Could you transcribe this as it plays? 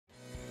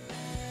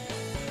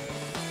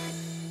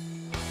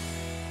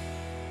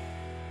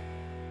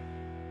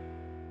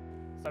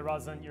So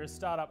Ruslan, you're a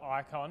startup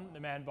icon, the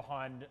man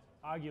behind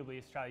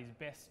arguably Australia's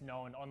best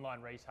known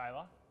online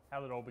retailer. How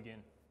did it all begin?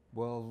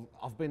 Well,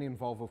 I've been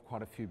involved with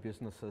quite a few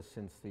businesses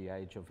since the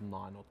age of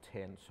 9 or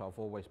 10, so I've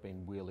always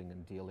been wheeling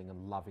and dealing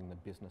and loving the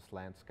business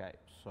landscape.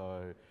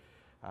 So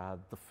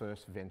the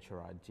first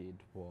venture I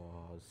did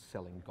was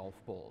selling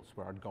golf balls,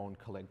 where I'd go and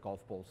collect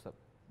golf balls that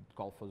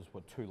golfers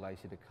were too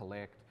lazy to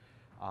collect.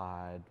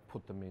 I'd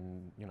put them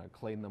in,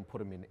 clean them, put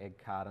them in egg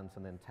cartons,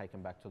 and then take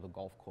them back to the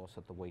golf course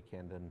at the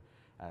weekend and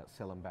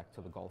sell them back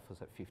to the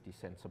golfers at 50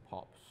 cents a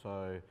pop.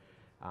 So,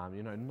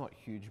 not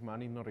huge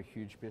money, not a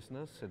huge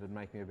business. It'd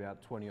make me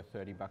about 20 or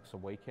 30 bucks a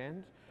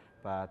weekend,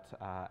 but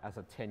as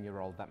a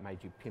 10-year-old, that made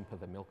you pimp of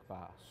the milk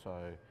bar. So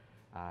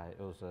it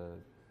was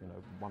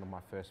one of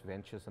my first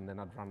ventures, and then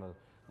I'd run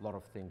a lot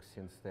of things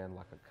since then,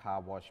 like a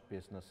car wash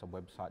business, a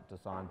website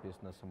design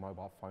business, a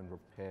mobile phone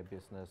repair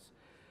business.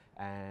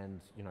 And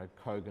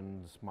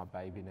Kogan's my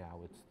baby now.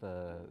 It's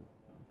the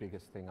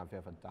biggest thing I've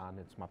ever done.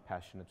 It's my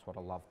passion, it's what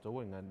I love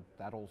doing, and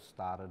that all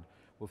started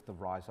with the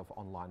rise of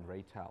online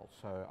retail.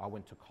 So I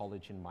went to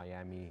college in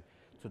Miami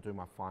to do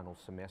my final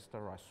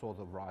semester. I saw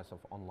the rise of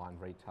online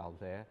retail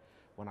there.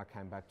 When I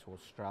came back to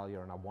Australia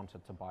and I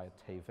wanted to buy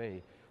a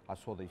TV, I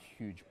saw these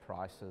huge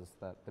prices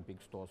that the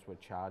big stores were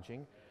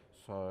charging.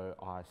 So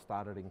I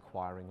started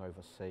inquiring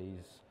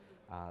overseas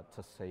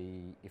to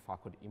see if I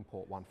could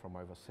import one from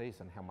overseas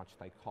and how much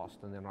they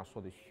cost. And then I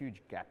saw this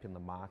huge gap in the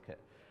market.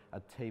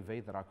 A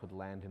TV that I could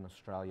land in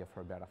Australia for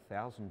about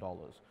 $1,000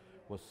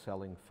 was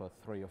selling for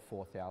 $3,000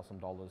 or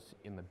 $4,000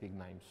 in the big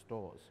name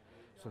stores.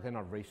 So then I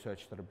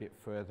researched it a bit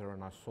further,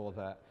 and I saw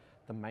that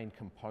the main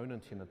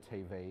component in a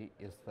TV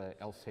is the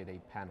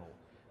LCD panel.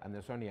 And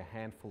there's only a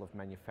handful of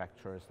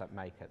manufacturers that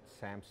make it: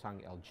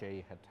 Samsung,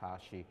 LG,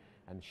 Hitachi,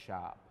 and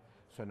Sharp.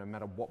 So no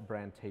matter what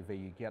brand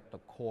TV you get, the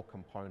core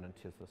component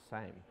is the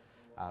same.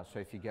 So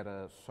if you get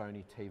a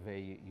Sony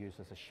TV, it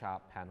uses a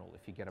Sharp panel.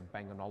 If you get a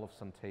Bang &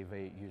 Olufsen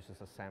TV, it uses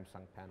a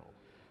Samsung panel.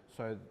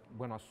 So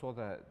when I saw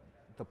that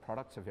the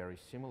products are very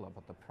similar,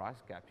 but the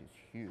price gap is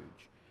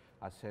huge,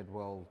 I said,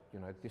 well,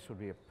 this would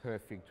be a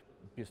perfect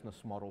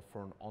business model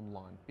for an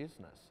online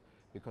business,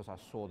 because I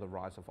saw the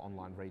rise of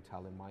online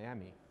retail in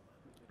Miami.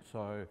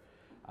 So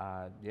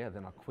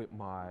then I quit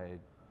my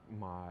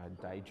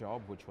day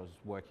job, which was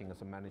working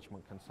as a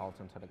management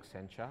consultant at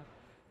Accenture,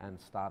 and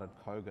started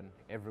Kogan.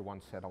 Everyone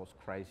said I was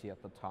crazy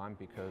at the time,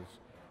 because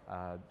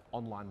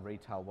online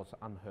retail was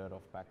unheard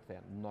of back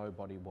then.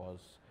 Nobody was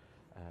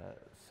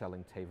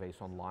selling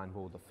TVs online.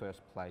 We were the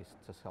first place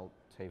to sell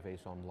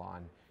TVs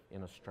online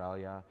in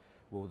Australia.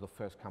 We were the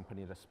first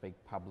company to speak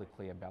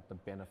publicly about the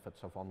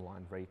benefits of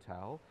online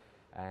retail,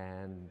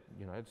 and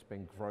it's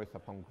been growth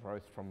upon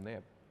growth from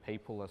there.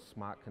 People are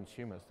smart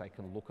consumers. They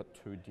can look at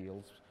two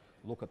deals,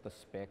 look at the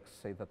specs,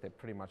 see that they're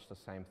pretty much the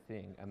same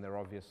thing, and they're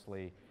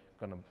obviously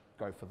going to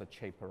go for the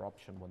cheaper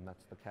option when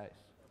that's the case.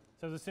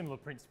 So there's a similar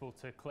principle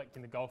to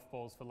collecting the golf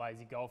balls for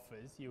lazy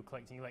golfers. You were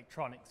collecting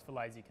electronics for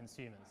lazy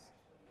consumers.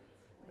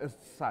 As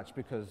such,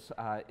 because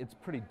it's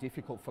pretty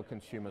difficult for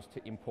consumers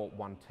to import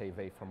one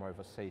TV from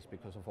overseas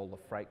because of all the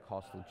freight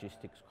costs,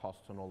 logistics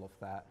costs, and all of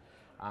that.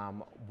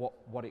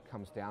 What it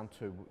comes down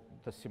to,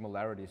 the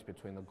similarities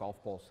between the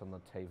golf balls and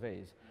the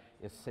TVs,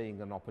 is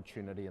seeing an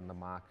opportunity in the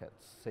market,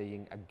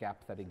 seeing a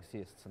gap that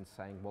exists and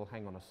saying, well,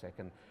 hang on a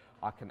second,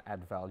 I can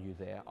add value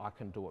there, I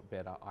can do it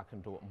better, I can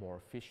do it more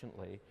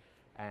efficiently.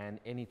 And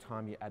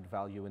anytime you add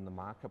value in the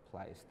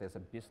marketplace, there's a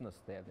business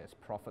there, there's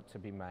profit to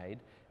be made,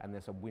 and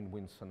there's a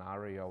win-win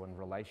scenario and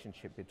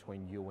relationship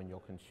between you and your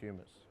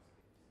consumers.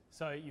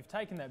 So you've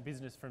taken that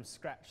business from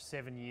scratch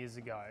 7 years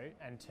ago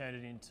and turned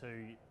it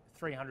into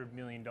 $300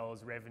 million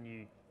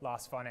revenue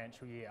last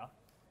financial year.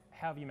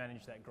 How have you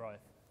managed that growth?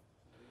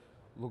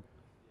 Look,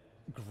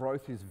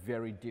 growth is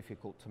very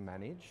difficult to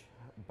manage,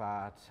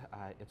 but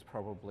it's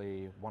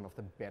probably one of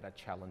the better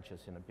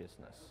challenges in a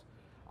business.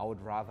 I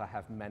would rather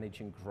have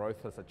managing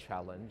growth as a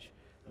challenge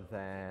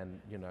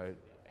than,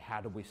 how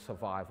do we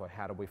survive or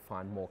how do we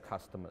find more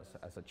customers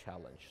as a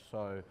challenge.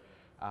 So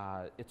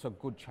it's a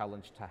good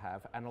challenge to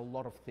have, and a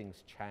lot of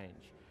things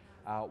change.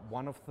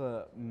 One of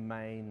the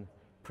main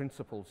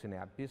principles in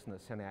our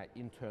business and our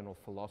internal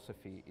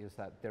philosophy is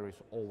that there is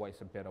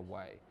always a better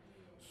way.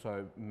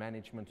 So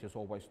management is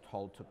always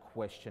told to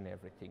question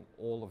everything.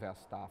 All of our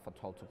staff are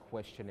told to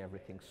question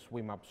everything,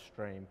 swim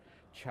upstream,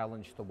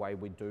 challenge the way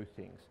we do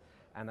things.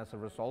 And as a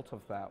result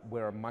of that,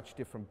 we're a much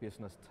different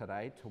business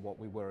today to what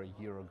we were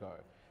a year ago.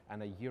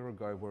 And a year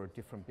ago, we're a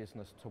different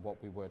business to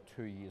what we were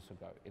 2 years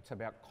ago. It's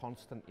about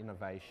constant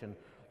innovation,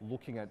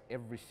 looking at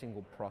every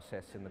single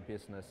process in the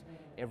business,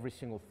 every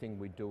single thing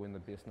we do in the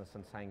business,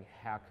 and saying,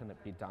 how can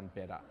it be done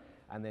better?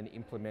 And then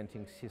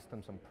implementing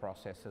systems and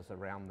processes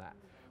around that.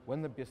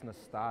 When the business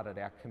started,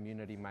 our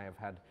community may have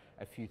had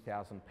a few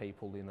thousand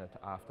people in it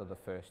after the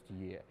first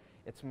year.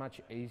 It's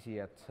much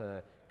easier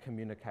to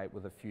communicate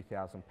with a few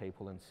thousand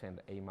people and send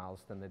emails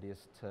than it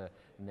is to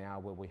now,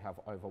 where we have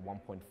over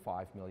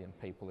 1.5 million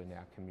people in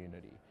our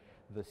community.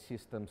 the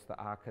systems, the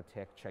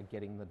architecture,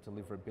 getting the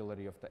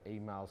deliverability of the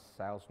emails,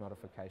 sales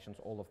notifications,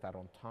 all of that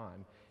on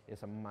time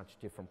is a much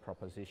different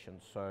proposition.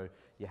 So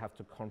you have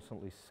to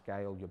constantly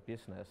scale your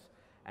business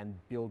and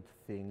build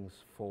things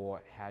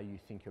for how you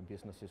think your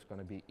business is going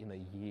to be in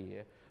a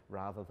year,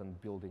 rather than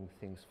building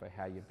things for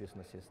how your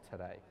business is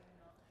today.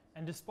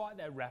 And despite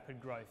that rapid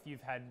growth,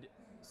 you've had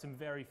some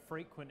very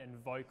frequent and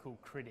vocal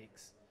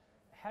critics.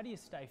 How do you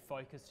stay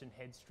focused and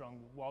headstrong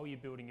while you're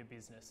building a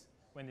business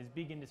when there's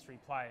big industry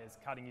players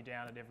cutting you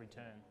down at every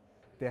turn?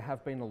 There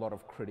have been a lot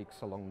of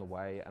critics along the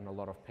way, and a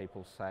lot of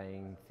people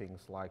saying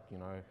things like,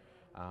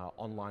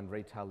 online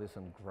retail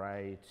isn't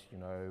great,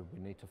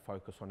 we need to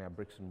focus on our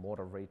bricks and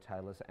mortar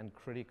retailers, and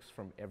critics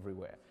from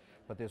everywhere.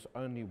 But there's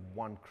only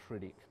one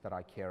critic that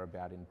I care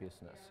about in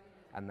business,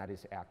 and that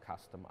is our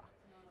customer.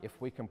 If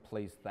we can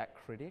please that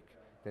critic,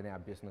 then our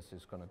business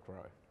is going to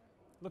grow.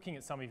 Looking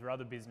at some of your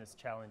other business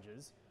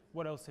challenges,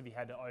 what else have you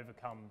had to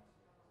overcome?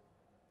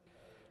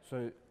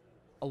 So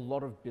a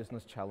lot of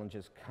business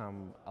challenges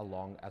come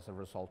along as a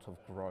result of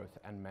growth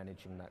and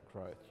managing that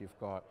growth. You've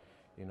got,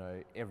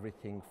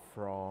 everything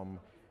from,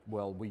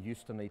 we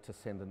used to need to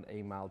send an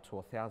email to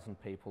 1,000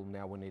 people,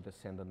 now we need to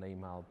send an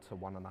email to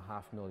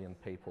 1.5 million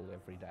people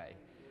every day.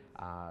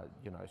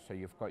 So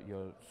you've got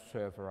your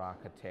server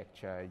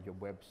architecture, your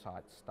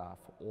website stuff,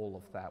 all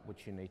of that,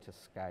 which you need to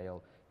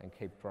scale and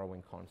keep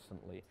growing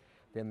constantly.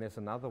 Then there's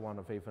another one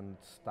of even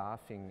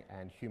staffing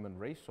and human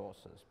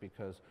resources,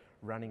 because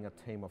running a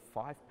team of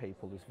 5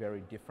 people is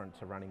very different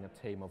to running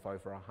a team of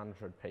over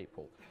 100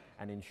 people,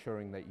 and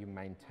ensuring that you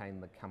maintain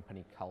the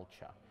company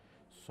culture.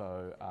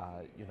 So,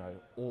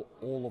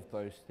 all of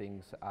those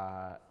things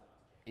are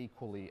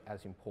equally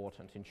as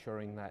important,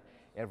 ensuring that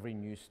every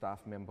new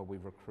staff member we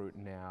recruit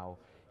now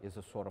is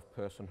a sort of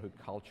person who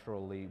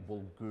culturally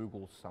will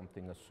Google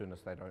something as soon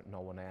as they don't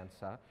know an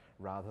answer,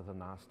 rather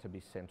than ask to be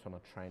sent on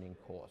a training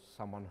course.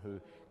 Someone who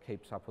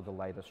keeps up with the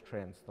latest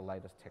trends, the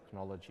latest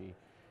technology,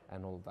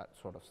 and all that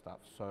sort of stuff.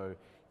 So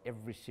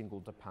every single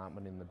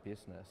department in the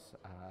business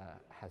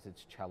has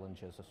its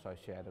challenges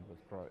associated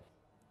with growth.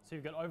 So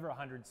you've got over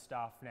 100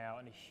 staff now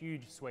and a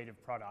huge suite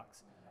of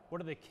products.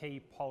 What are the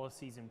key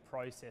policies and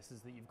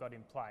processes that you've got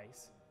in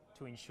place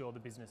to ensure the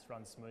business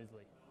runs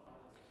smoothly?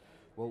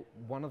 Well,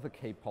 one of the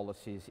key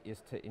policies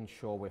is to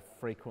ensure we're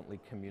frequently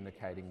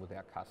communicating with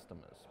our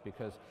customers,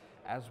 because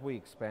as we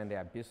expand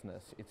our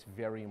business, it's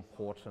very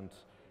important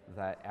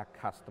that our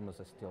customers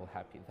are still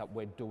happy, that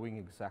we're doing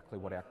exactly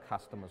what our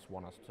customers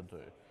want us to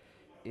do.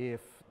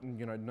 If,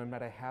 no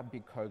matter how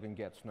big Kogan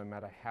gets, no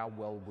matter how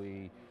well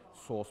we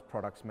source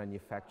products,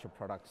 manufacture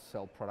products,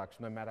 sell products,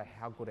 no matter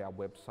how good our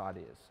website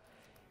is,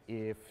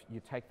 if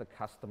you take the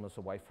customers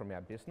away from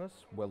our business,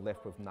 we're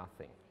left with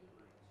nothing.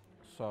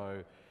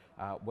 So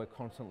we're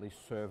constantly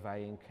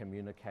surveying,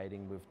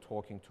 communicating with,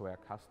 talking to our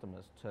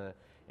customers to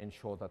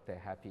ensure that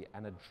they're happy,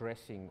 and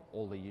addressing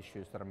all the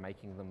issues that are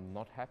making them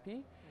not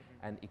happy,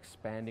 and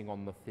expanding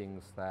on the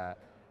things that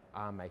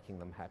are making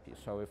them happy.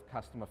 So if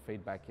customer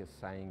feedback is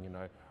saying,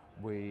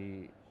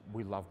 we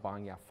love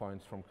buying our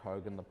phones from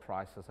Kogan, the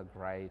prices are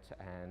great,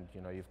 and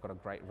you've got a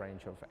great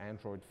range of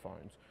Android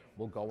phones,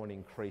 we'll go and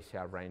increase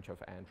our range of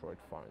Android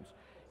phones.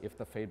 If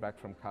the feedback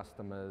from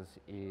customers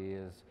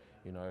is,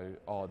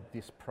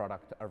 this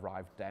product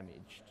arrived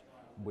damaged,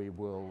 we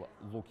will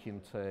look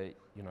into,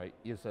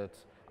 is it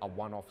a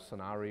one-off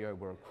scenario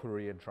where a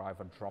courier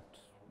driver dropped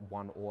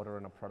one order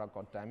and a product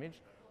got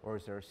damaged, or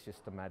is there a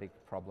systematic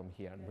problem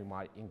here? And we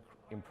might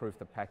improve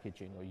the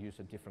packaging or use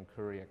a different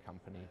courier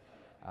company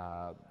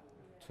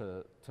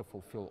to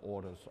fulfill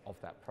orders of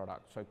that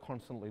product. So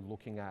constantly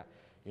looking at,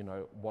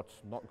 what's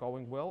not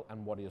going well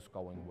and what is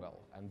going well,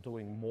 and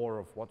doing more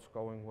of what's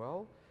going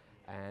well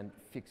and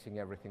fixing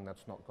everything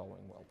that's not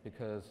going well,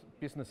 because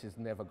business is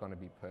never going to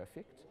be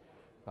perfect,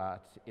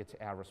 but it's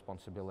our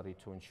responsibility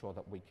to ensure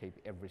that we keep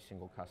every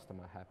single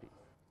customer happy.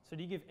 So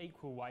do you give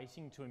equal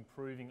weighting to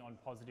improving on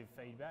positive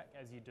feedback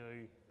as you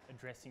do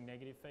addressing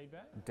negative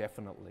feedback?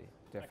 Definitely.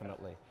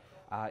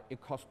 Okay.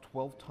 It costs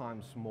 12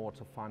 times more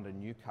to find a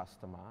new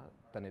customer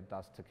than it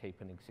does to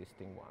keep an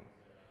existing one.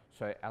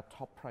 So our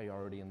top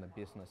priority in the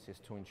business is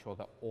to ensure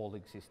that all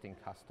existing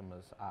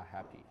customers are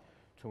happy,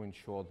 to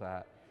ensure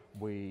that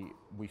we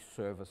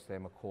service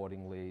them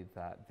accordingly,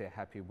 that they're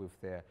happy with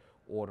their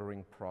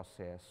ordering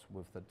process,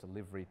 with the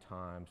delivery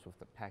times, with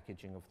the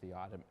packaging of the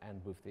item,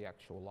 and with the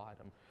actual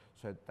item.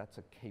 So that's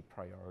a key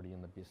priority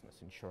in the business,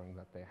 ensuring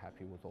that they're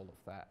happy with all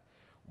of that.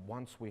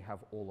 Once we have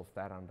all of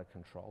that under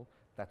control,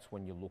 that's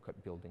when you look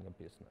at building a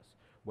business.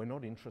 We're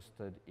not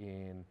interested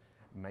in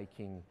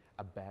making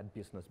a bad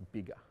business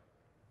bigger.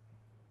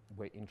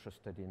 We're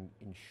interested in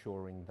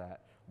ensuring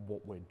that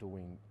what we're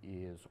doing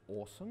is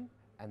awesome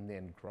and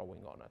then growing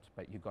on it.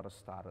 But you've got to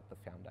start at the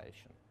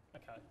foundation.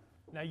 Okay.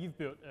 Now you've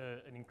built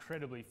an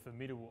incredibly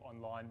formidable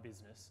online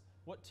business.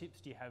 What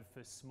tips do you have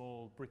for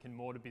small brick and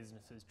mortar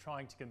businesses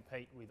trying to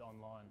compete with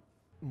online?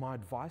 My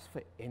advice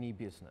for any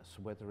business,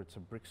 whether it's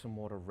a bricks and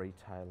mortar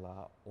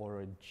retailer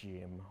or a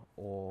gym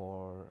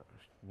or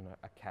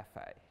a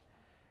cafe,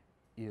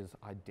 is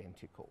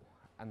identical.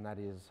 And that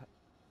is,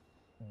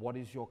 what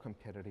is your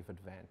competitive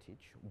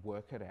advantage,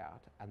 work it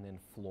out, and then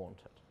flaunt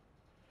it.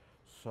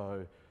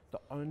 So the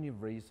only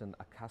reason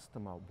a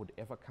customer would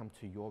ever come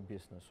to your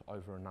business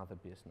over another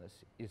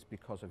business is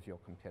because of your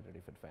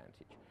competitive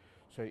advantage.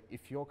 So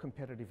if your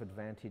competitive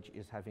advantage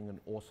is having an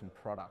awesome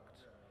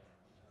product,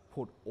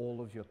 put all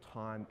of your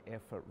time,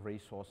 effort,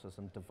 resources,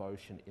 and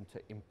devotion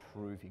into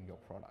improving your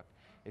product.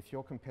 If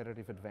your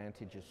competitive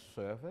advantage is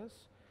service,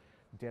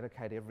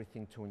 dedicate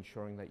everything to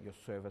ensuring that your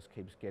service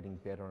keeps getting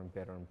better and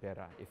better and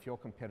better. If your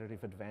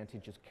competitive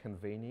advantage is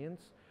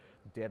convenience,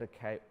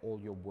 dedicate all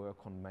your work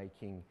on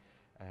making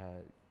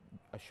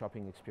a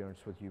shopping experience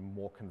with you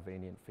more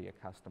convenient for your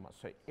customer.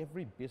 So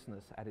every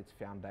business at its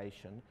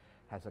foundation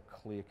has a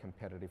clear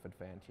competitive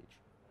advantage.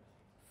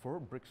 For a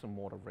bricks and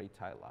mortar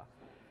retailer,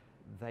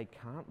 they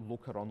can't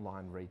look at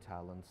online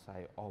retail and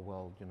say, oh,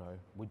 well, you know,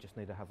 we just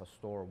need to have a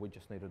store, or we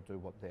just need to do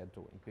what they're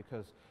doing,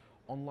 because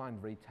online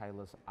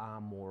retailers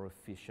are more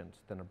efficient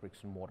than a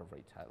bricks and mortar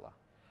retailer.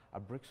 A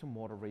bricks and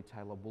mortar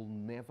retailer will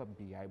never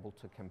be able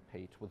to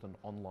compete with an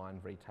online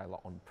retailer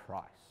on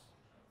price.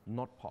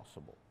 Not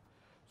possible.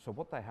 So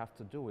what they have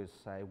to do is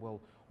say, well,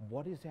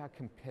 what is our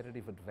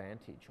competitive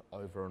advantage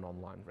over an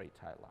online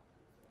retailer?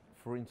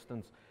 For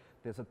instance,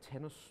 there's a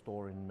tennis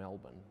store in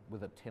Melbourne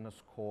with a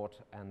tennis court,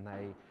 and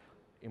they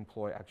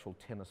employ actual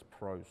tennis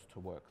pros to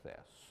work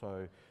there.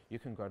 So you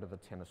can go to the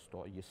tennis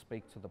store, you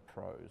speak to the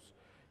pros,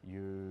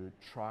 you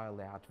trial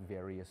out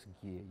various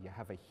gear, you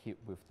have a hit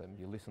with them,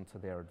 you listen to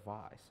their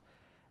advice,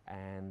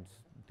 and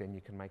then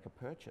you can make a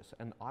purchase.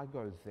 And I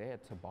go there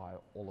to buy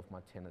all of my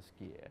tennis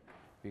gear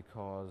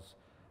because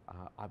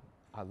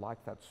I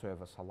like that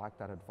service, I like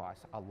that advice,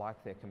 I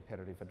like their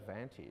competitive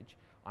advantage.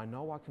 I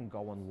know I can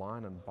go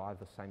online and buy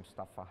the same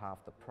stuff for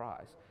half the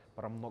price,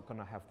 but I'm not going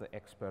to have the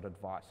expert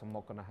advice, I'm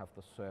not going to have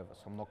the service,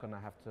 I'm not going to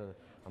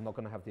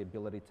have the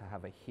ability to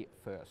have a hit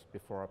first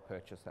before I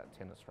purchase that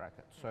tennis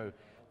racket. So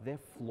they're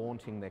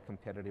flaunting their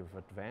competitive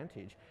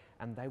advantage,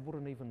 and they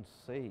wouldn't even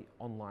see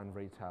online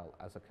retail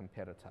as a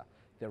competitor.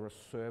 They're a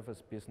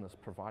service business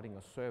providing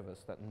a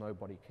service that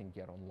nobody can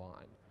get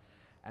online.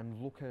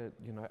 And look at,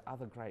 you know,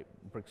 other great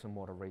bricks and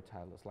mortar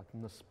retailers like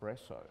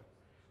Nespresso.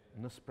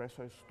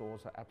 Nespresso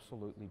stores are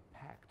absolutely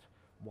packed.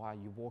 Why?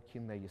 You walk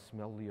in there, you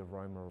smell the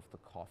aroma of the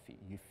coffee,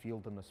 you feel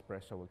the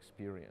Nespresso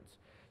experience.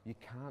 You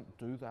can't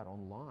do that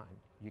online.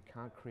 You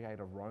can't create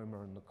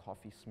aroma and the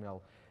coffee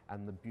smell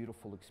and the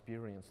beautiful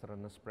experience that an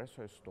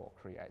Nespresso store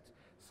creates.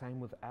 Same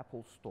with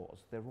Apple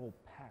stores. They're all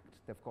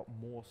packed. They've got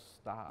more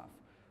staff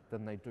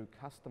than they do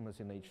customers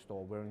in each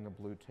store wearing a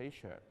blue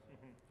t-shirt.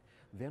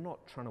 They're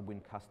not trying to win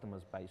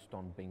customers based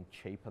on being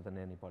cheaper than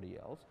anybody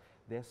else.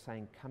 They're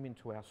saying, come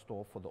into our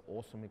store for the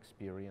awesome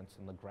experience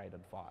and the great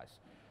advice.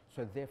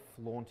 So they're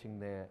flaunting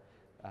their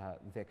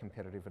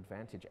competitive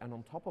advantage. And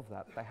on top of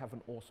that, they have an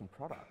awesome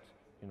product.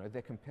 You know,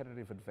 their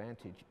competitive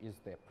advantage is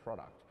their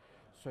product.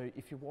 So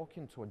if you walk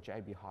into a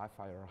JB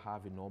Hi-Fi or a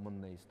Harvey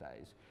Norman these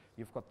days,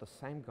 you've got the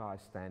same guy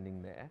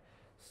standing there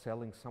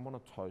selling someone a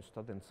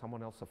toaster, then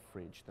someone else a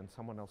fridge, then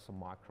someone else a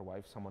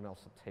microwave, someone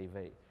else a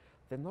TV.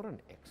 They're not an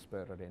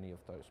expert at any of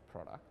those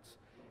products.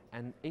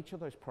 And each of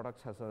those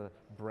products has a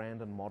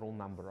brand and model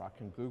number. I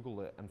can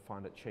Google it and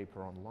find it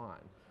cheaper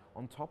online.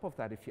 On top of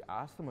that, if you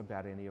ask them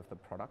about any of the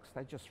products,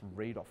 they just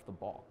read off the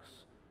box.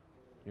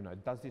 You know,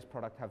 does this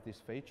product have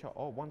this feature?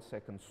 Oh, 1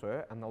 second,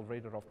 sir, and they'll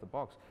read it off the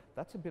box.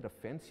 That's a bit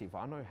offensive.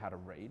 I know how to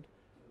read.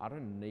 I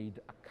don't need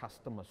a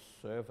customer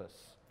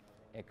service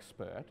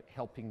expert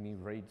helping me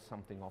read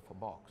something off a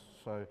box.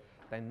 So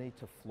they need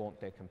to flaunt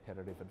their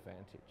competitive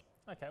advantage.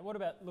 Okay, what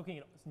about looking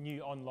at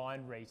new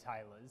online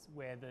retailers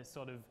where the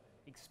sort of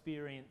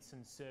experience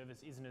and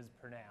service isn't as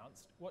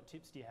pronounced? What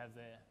tips do you have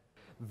there?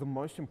 The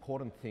most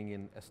important thing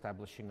in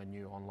establishing a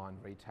new online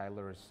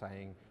retailer is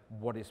saying,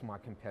 what is my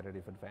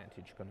competitive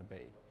advantage going to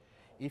be?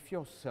 If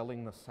you're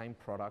selling the same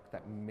product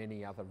that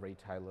many other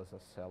retailers are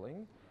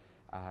selling,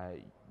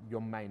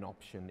 your main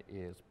option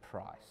is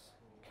price.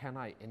 Can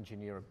I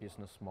engineer a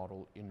business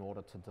model in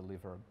order to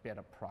deliver a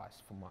better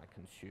price for my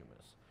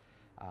consumers?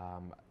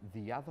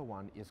 The other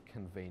one is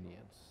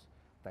convenience.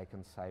 They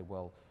can say,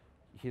 well,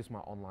 here's my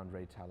online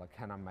retailer,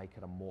 can I make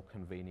it a more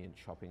convenient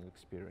shopping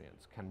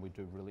experience? Can we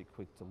do really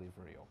quick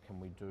delivery, or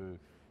can we do,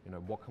 you know,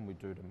 what can we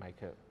do to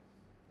make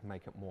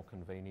it more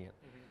convenient?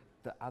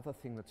 The other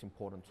thing that's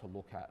important to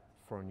look at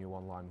for a new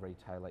online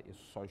retailer is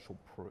social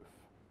proof.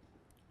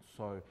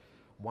 So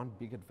one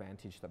big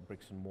advantage that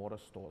bricks and mortar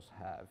stores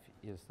have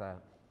is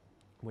that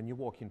when you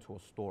walk into a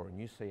store and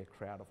you see a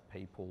crowd of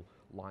people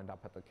lined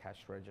up at the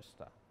cash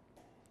register,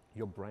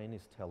 your brain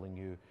is telling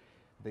you,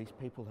 these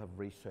people have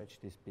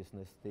researched this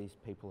business, these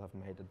people have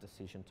made a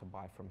decision to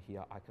buy from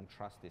here, I can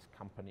trust this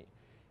company.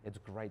 It's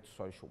great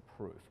social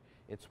proof.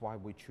 It's why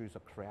we choose a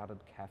crowded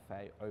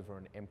cafe over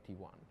an empty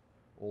one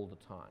all the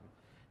time.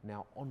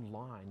 Now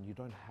online, you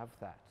don't have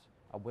that.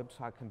 A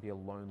website can be a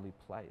lonely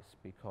place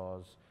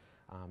because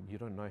you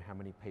don't know how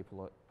many people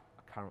are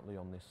currently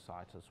on this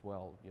site as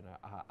well. You know,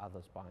 are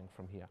others buying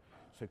from here?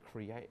 So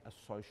create a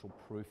social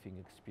proofing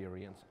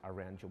experience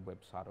around your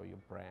website or your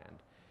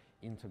brand.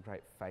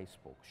 integrate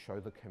Facebook, show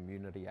the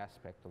community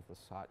aspect of the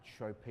site,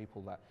 show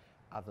people that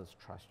others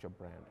trust your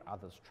brand,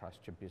 others trust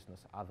your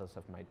business, others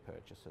have made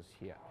purchases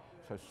here.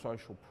 So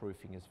social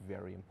proofing is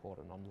very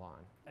important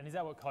online. And is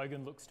that what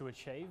Kogan looks to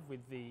achieve with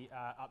the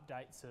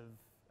updates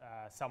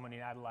of someone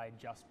in Adelaide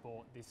just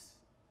bought this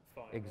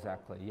phone?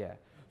 Exactly, yeah.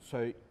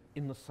 So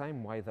in the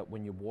same way that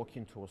when you walk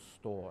into a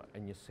store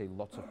and you see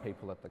lots of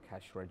people at the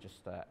cash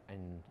register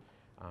and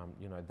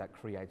you know, that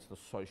creates the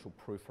social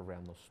proof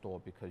around the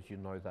store because you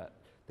know that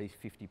these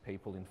 50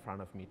 people in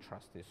front of me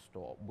trust this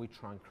store. We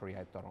try and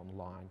create that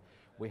online.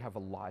 We have a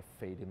live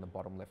feed in the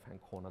bottom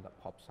left-hand corner that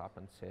pops up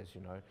and says,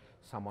 you know,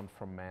 someone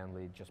from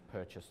Manly just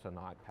purchased an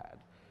iPad.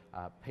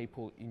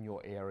 People in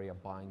your area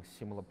buying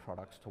similar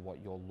products to what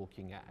you're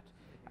looking at.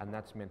 And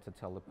that's meant to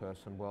tell the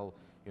person, well,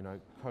 you know,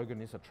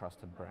 Kogan is a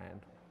trusted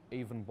brand.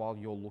 Even while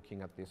you're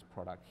looking at this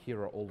product, here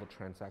are all the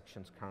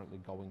transactions currently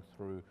going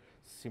through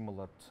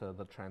similar to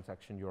the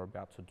transaction you're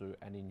about to do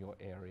and in your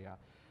area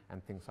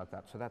and things like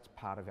that. So that's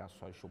part of our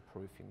social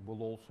proofing.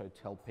 We'll also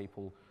tell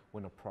people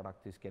when a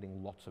product is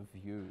getting lots of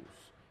views.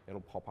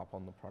 It'll pop up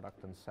on the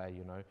product and say,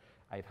 you know,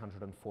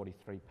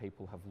 843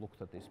 people have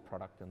looked at this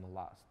product in the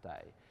last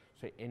day.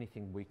 So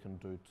anything we can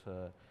do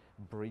to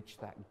breach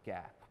that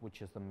gap,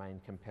 which is the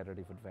main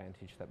competitive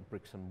advantage that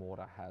bricks and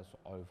mortar has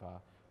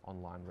over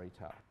online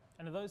retail.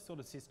 And are those sort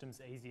of systems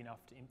easy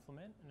enough to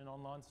implement in an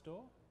online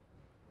store?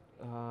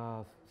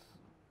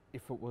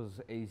 If it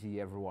was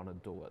easy, everyone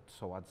would do it.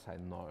 So I'd say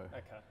no.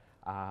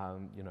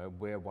 Okay. You know,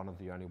 we're one of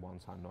the only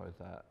ones I know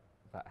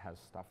that has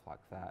stuff like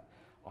that.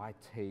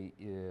 IT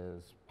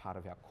is part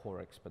of our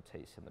core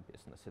expertise in the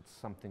business. It's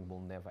something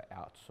we'll never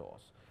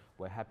outsource.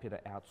 We're happy to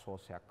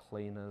outsource our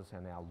cleaners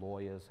and our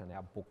lawyers and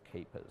our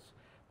bookkeepers,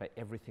 but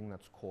everything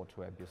that's core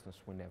to our business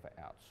we never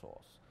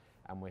outsource.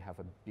 And we have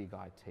a big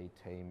IT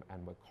team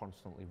and we're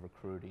constantly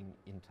recruiting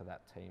into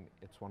that team.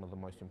 It's one of the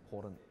most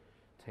important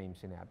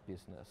teams in our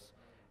business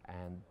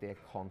and they're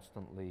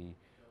constantly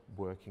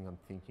working on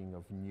thinking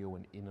of new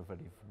and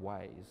innovative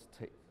ways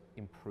to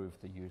improve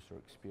the user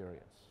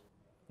experience.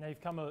 Now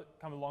you've come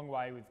a long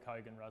way with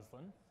Kogan,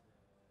 Ruslan.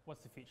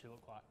 What's the future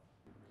look like?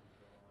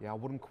 Yeah, I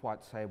wouldn't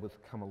quite say we've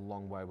come a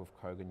long way with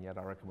Kogan yet.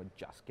 I reckon we're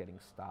just getting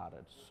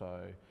started.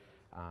 So,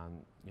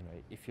 you know,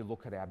 if you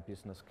look at our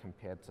business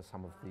compared to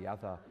some of the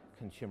other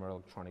consumer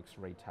electronics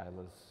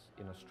retailers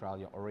in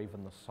Australia or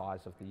even the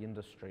size of the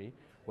industry,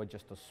 we're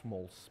just a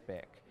small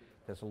speck.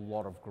 There's a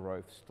lot of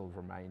growth still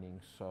remaining.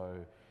 So,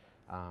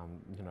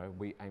 you know,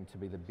 we aim to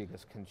be the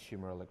biggest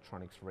consumer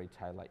electronics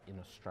retailer in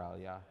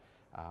Australia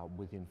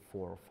within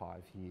 4 or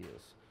 5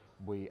 years.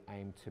 We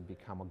aim to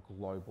become a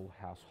global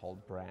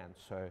household brand.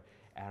 So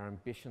our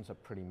ambitions are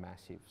pretty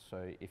massive.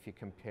 So if you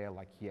compare,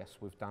 like, yes,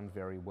 we've done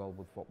very well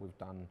with what we've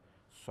done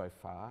so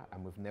far,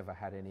 and we've never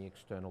had any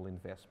external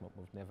investment.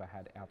 We've never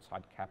had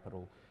outside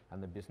capital,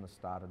 and the business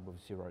started with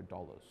 $0.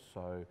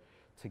 So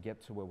to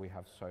get to where we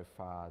have so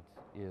far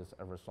is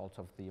a result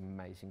of the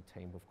amazing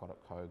team we've got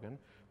at Kogan,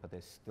 but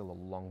there's still a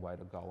long way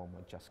to go and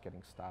we're just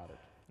getting started.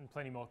 And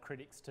plenty more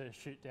critics to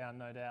shoot down,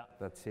 no doubt.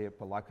 That's it,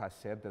 but like I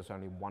said, there's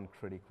only one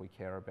critic we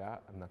care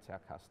about, and that's our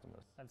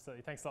customers.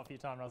 Absolutely. Thanks a lot for your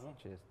time, Ruslan.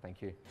 Cheers,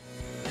 thank you.